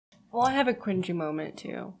Well, I have a cringy moment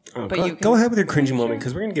too. Oh, but go ahead with your cringy moment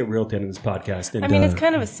because we're gonna get real at the end of this podcast. And, I mean, it's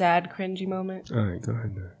kind of a sad cringy moment. All right, go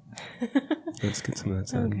ahead. Let's get some of that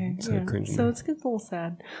sad, cringy. So it gets a little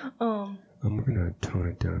sad. We're gonna tone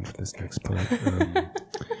it down for this next part.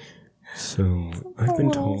 So I've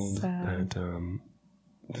been told that.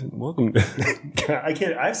 Welcome. I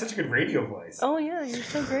have such a good radio voice. Oh yeah, you're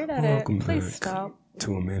so great at Welcome it. Please back stop.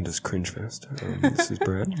 To Amanda's Cringe Fest. This is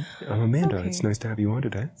Brad. Amanda, Okay. It's nice to have you on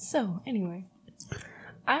today. So anyway,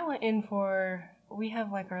 I went in for. We have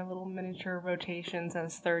like our little miniature rotations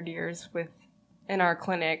as third years in our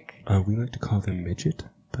clinic. We like to call them midget,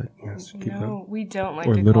 but yes, keep going. No, we don't like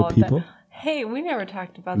Or to little call it people. that. Hey, we never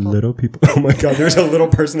talked about Little people. Oh my god, there was a little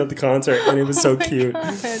person at the concert, and it was so cute.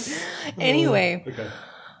 God. Anyway,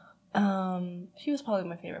 Okay. she was probably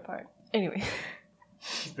my favorite part. Anyway,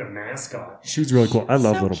 She's the mascot. She was really cool. I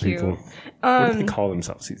love So little cute. people. What do they call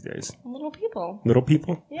themselves these days? little people. Little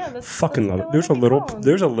people? Yeah, that's Fucking that's love it. what There's a they little. call 'em.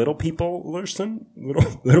 There's a little people person.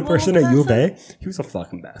 Little person at U of A. He was the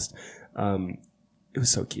fucking best. It was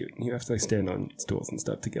so cute. You have to like stand on stools and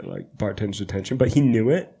stuff to get like bartender's attention, but he knew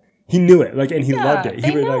it. He knew it. Like, and he loved it. He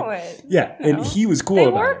They would know like, it. yeah, You know? and he was cool They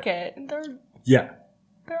about work it. it. Yeah.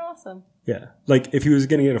 They're awesome. Yeah. Like, if he was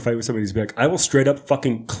getting in a fight with somebody, he'd be like, I will straight up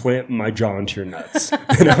fucking clamp my jaw into your nuts.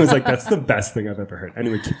 And I was like, that's the best thing I've ever heard.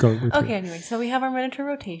 Anyway, keep going. With Okay, anyway, so we have our miniature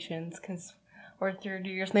rotations because we're third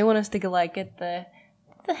years and they want us to like get the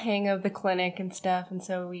hang of the clinic and stuff. And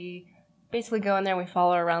so we basically go in there and we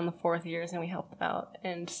follow around the fourth years and we help them out.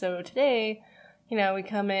 And so today, you know, we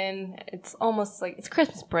come in, it's almost like it's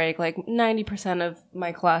Christmas break. Like 90% of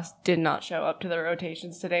my class did not show up to the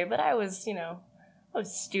rotations today, but I was, I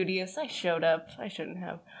was studious. I showed up. I shouldn't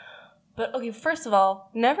have. But okay, first of all,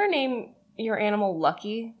 never name your animal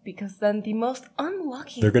Lucky because then the most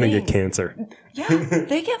unlucky They're going to thing- get cancer. Yeah,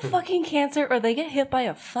 they get fucking cancer or they get hit by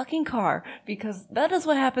a fucking car because that is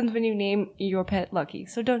what happens when you name your pet Lucky.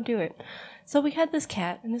 So don't do it. So we had this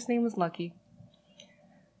cat and his name was Lucky.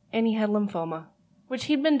 And he had lymphoma, which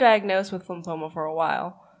he'd been diagnosed with lymphoma for a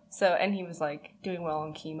while. So, and he was like doing well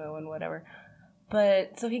on chemo and whatever.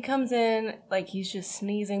 But so he comes in like he's just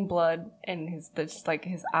sneezing blood, and his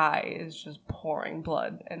eye is just pouring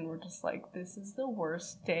blood, and we're just like, this is the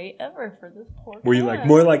worst day ever for this poor. Were you cat. like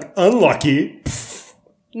more like unlucky?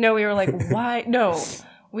 No, we were like, why? No,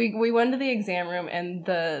 we went to the exam room, and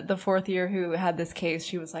the fourth year who had this case,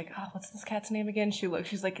 she was like, oh, what's this cat's name again?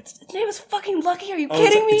 She's like, its name is fucking Lucky. Are you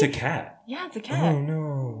kidding me? It's a cat. Yeah, it's a cat. Oh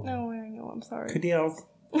no. No, I know. I'm sorry. Good deal.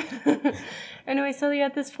 Anyway, so you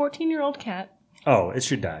had this 14-year-old cat. Oh, it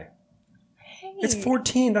should die. Hey, It's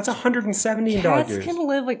 14. That's 170 in dog cats years. can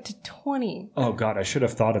live like to 20. Oh god, I should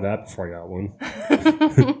have thought of that before I got one.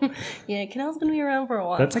 Yeah, Canal's gonna be around for a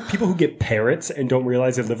while. That's like people who get parrots and don't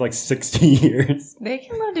realize they live like 60 years. They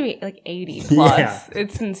can live to be like 80 plus. Yeah.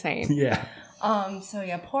 It's insane. Yeah. So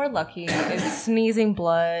yeah, poor Lucky is sneezing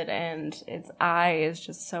blood and its eye is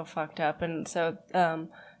just so fucked up. And so,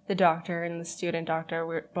 the doctor and the student doctor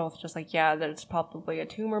were both just like, yeah, there's probably a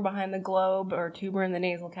tumor behind the globe or a tumor in the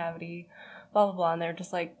nasal cavity, blah, blah, blah. And they're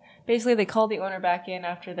just like, basically they called the owner back in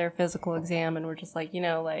after their physical exam and were just like,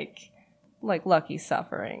 like Lucky's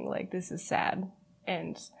suffering. Like, this is sad.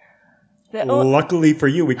 And Luckily for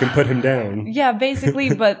you, we can put him down. yeah,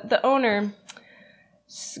 basically, but the owner,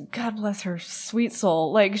 God bless her sweet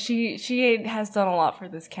soul, like she has done a lot for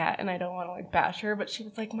this cat, and I don't want to like bash her, but she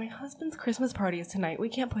was like, my husband's Christmas party is tonight, we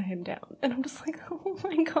can't put him down. And I'm just like, oh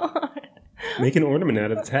my god, Make an ornament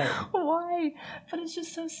out of its head. why? But it's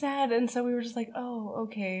just so sad. And so we were just like, oh,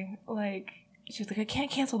 okay. Like, she was like, I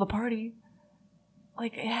can't cancel the party,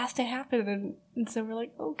 like it has to happen. And so we're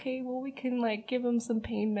like, okay, well, we can like give him some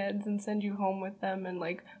pain meds and send you home with them, and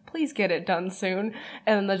like, please get it done soon.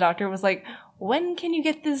 And then the doctor was like, when can you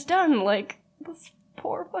get this done? Like, this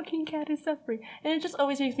poor fucking cat is suffering. And it just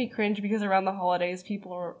always makes me cringe because around the holidays,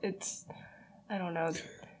 I don't know,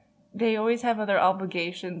 they always have other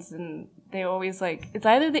obligations, and they always like, it's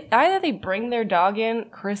either they bring their dog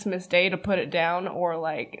in Christmas Day to put it down, or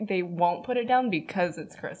like they won't put it down because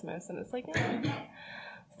it's Christmas. And it's like,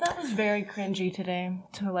 that was very cringy today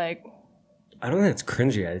to like. I don't think it's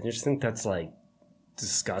cringy. I just think that's like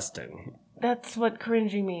disgusting. That's what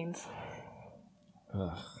cringy means.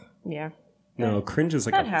 Ugh. Yeah. No, cringe is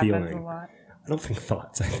like That a happens feeling. a lot. I don't think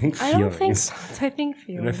thoughts. I think I feelings. don't think thoughts. I think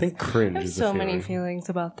feelings. And I think cringe I have is so a feeling. many feelings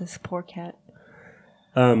about this poor cat.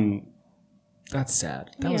 That's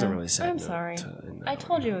sad. That was a Yeah, really sad I'm note sorry. to end I that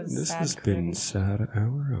told on. you it was This sad has been cringe. Sad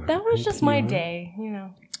Hour. on That was just my NPR. day,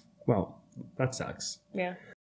 Well, that sucks. Yeah.